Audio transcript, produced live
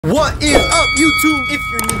What is up, YouTube? If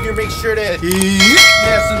you're new here, make sure to hit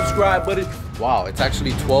that subscribe button. Wow, it's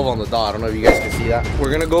actually 12 on the dot. I don't know if you guys can see that.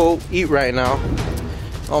 We're gonna go eat right now.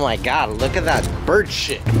 Oh my god, look at that bird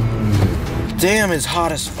shit. Damn, it's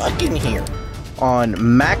hot as fuck in here. On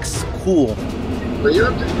Max Cool. Are you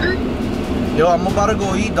up to date? Yo, I'm about to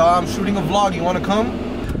go eat, dog. I'm shooting a vlog. You wanna come?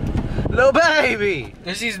 Little baby!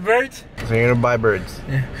 Is these birds? So you're gonna buy birds.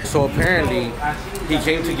 Yeah. So apparently, he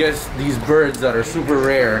came to get these birds that are super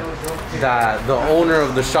rare, that the owner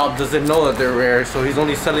of the shop doesn't know that they're rare, so he's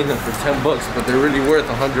only selling them for 10 bucks, but they're really worth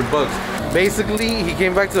 100 bucks. Basically, he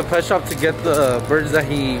came back to the pet shop to get the birds that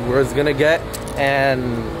he was gonna get, and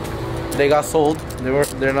they got sold.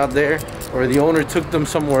 They're not there, or the owner took them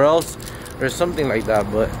somewhere else, or something like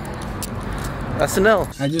that, but that's an L.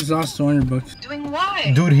 I just lost 200 bucks. Doing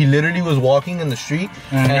what? Dude, he literally was walking in the street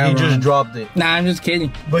and he just dropped it. Nah, I'm just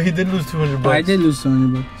kidding. But he did lose 200 bucks. I did lose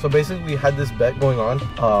 200 bucks. So basically we had this bet going on,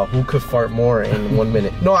 who could fart more in 1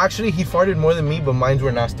 minute. No, actually he farted more than me, but mine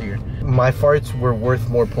were nastier. My farts were worth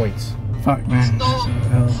more points. Fuck, man. So,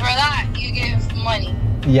 for that, you gave money.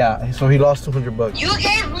 Yeah, so he lost 200 bucks. You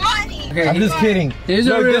gave money! Okay, I'm just kidding. Here's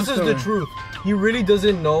No, a real this is story. the truth. He really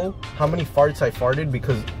doesn't know how many farts I farted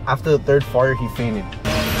because after the third fart he fainted.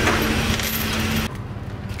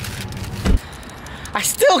 I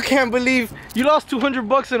still can't believe you lost 200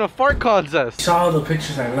 bucks in a fart contest. Saw all the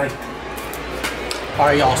pictures I liked.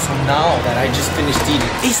 Alright y'all, so now that I just finished eating,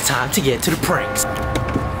 it's time to get to the pranks.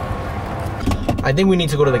 I think we need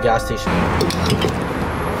to go to the gas station.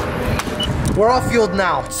 We're all fueled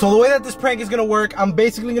now. So the way that this prank is gonna work, I'm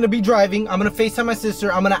basically gonna be driving, I'm gonna FaceTime my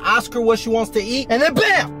sister, I'm gonna ask her what she wants to eat, and then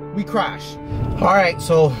BAM! We crash. Alright,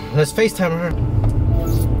 so let's FaceTime her.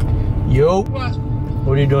 Yo.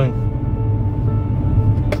 What are you doing?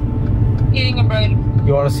 Eating a bird.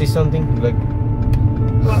 You wanna see something? Like,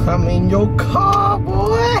 I'm in your car,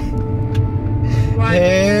 boy. What?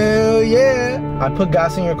 Hell yeah. I put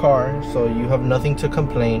gas in your car, so you have nothing to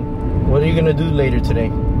complain. What are you gonna do later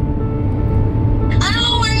today? I don't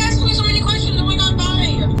know why you're asking me so many questions and we're not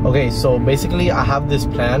buying. Okay, so basically I have this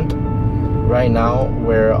planned right now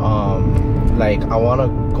where like I wanna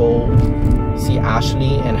go see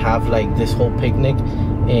Ashley and have like this whole picnic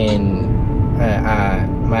in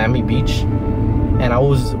Miami Beach, and I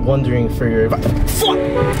was wondering for your advice. Fuck!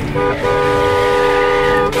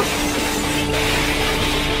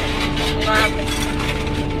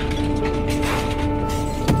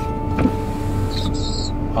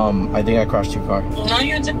 I think I crashed your car. Now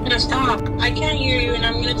you're gonna stop. I can't hear you and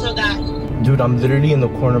I'm gonna tell that. Dude, I'm literally in the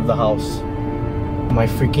corner of the house. My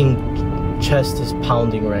freaking chest is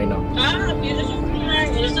pounding right now. Stop, you just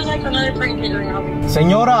this is like another prank you're doing on me.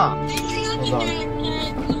 Senora! Hold on.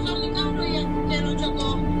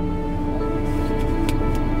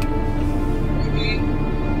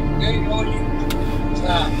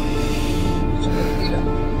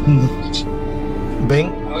 Ven.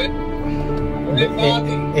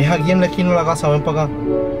 Es aquí en la esquina de la casa, ven para acá.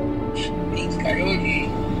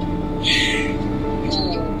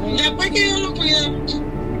 Después que yo lo cuida.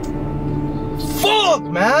 Fuck,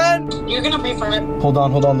 man! You're gonna pay for it. Hold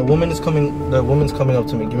on. The woman's coming up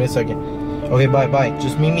to me. Give me a second. Okay, bye.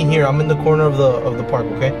 Just meet me here. I'm in the corner of the park,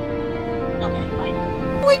 okay? Okay, fine.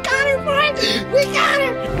 We got it, right? We got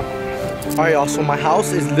it! Alright, y'all, so my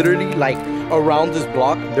house is literally like around this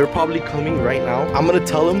block. They're probably coming right now. I'm gonna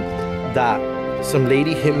tell them that some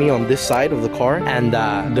lady hit me on this side of the car and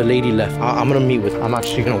the lady left. I'm gonna meet with. I'm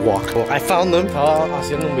actually gonna walk. Well, I found them. Estaba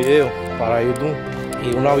haciendo un video para YouTube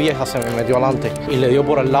y una vieja se me metió adelante y le dio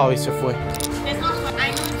por al lado y se fue. It's not fun. I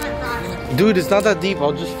know it's not fast. Dude, it's not that deep.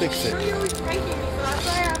 I'll just fix it. You're always pranking me, so that's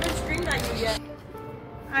why I haven't screamed at you yet.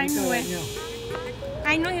 I knew it.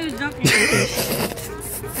 I know he was joking.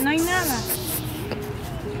 No hay nada.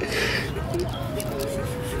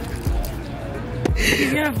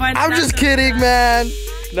 He's gonna find I'm just kidding, man.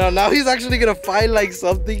 No, now he's actually gonna find like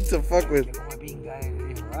something to fuck with.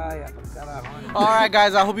 Alright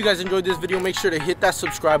guys, I hope you guys enjoyed this video. Make sure to hit that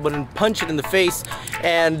subscribe button, punch it in the face.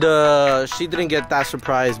 And she didn't get that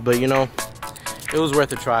surprised, but you know, it was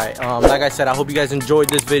worth a try. Like I said, I hope you guys enjoyed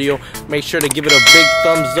this video. Make sure to give it a big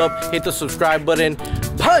thumbs up, hit the subscribe button,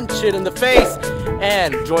 punch it in the face,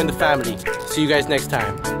 and join the family. See you guys next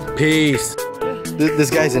time. Peace. This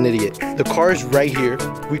guy's an idiot. The car is right here.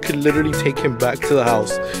 We could literally take him back to the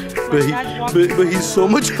house. But he's so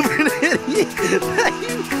much of an idiot that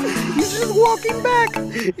he's just walking back.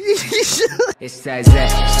 It's that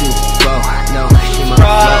super no, she my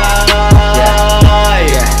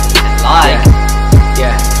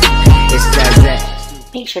yeah. It's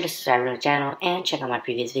that. Make sure to subscribe to our channel and check out my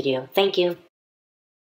previous video. Thank you.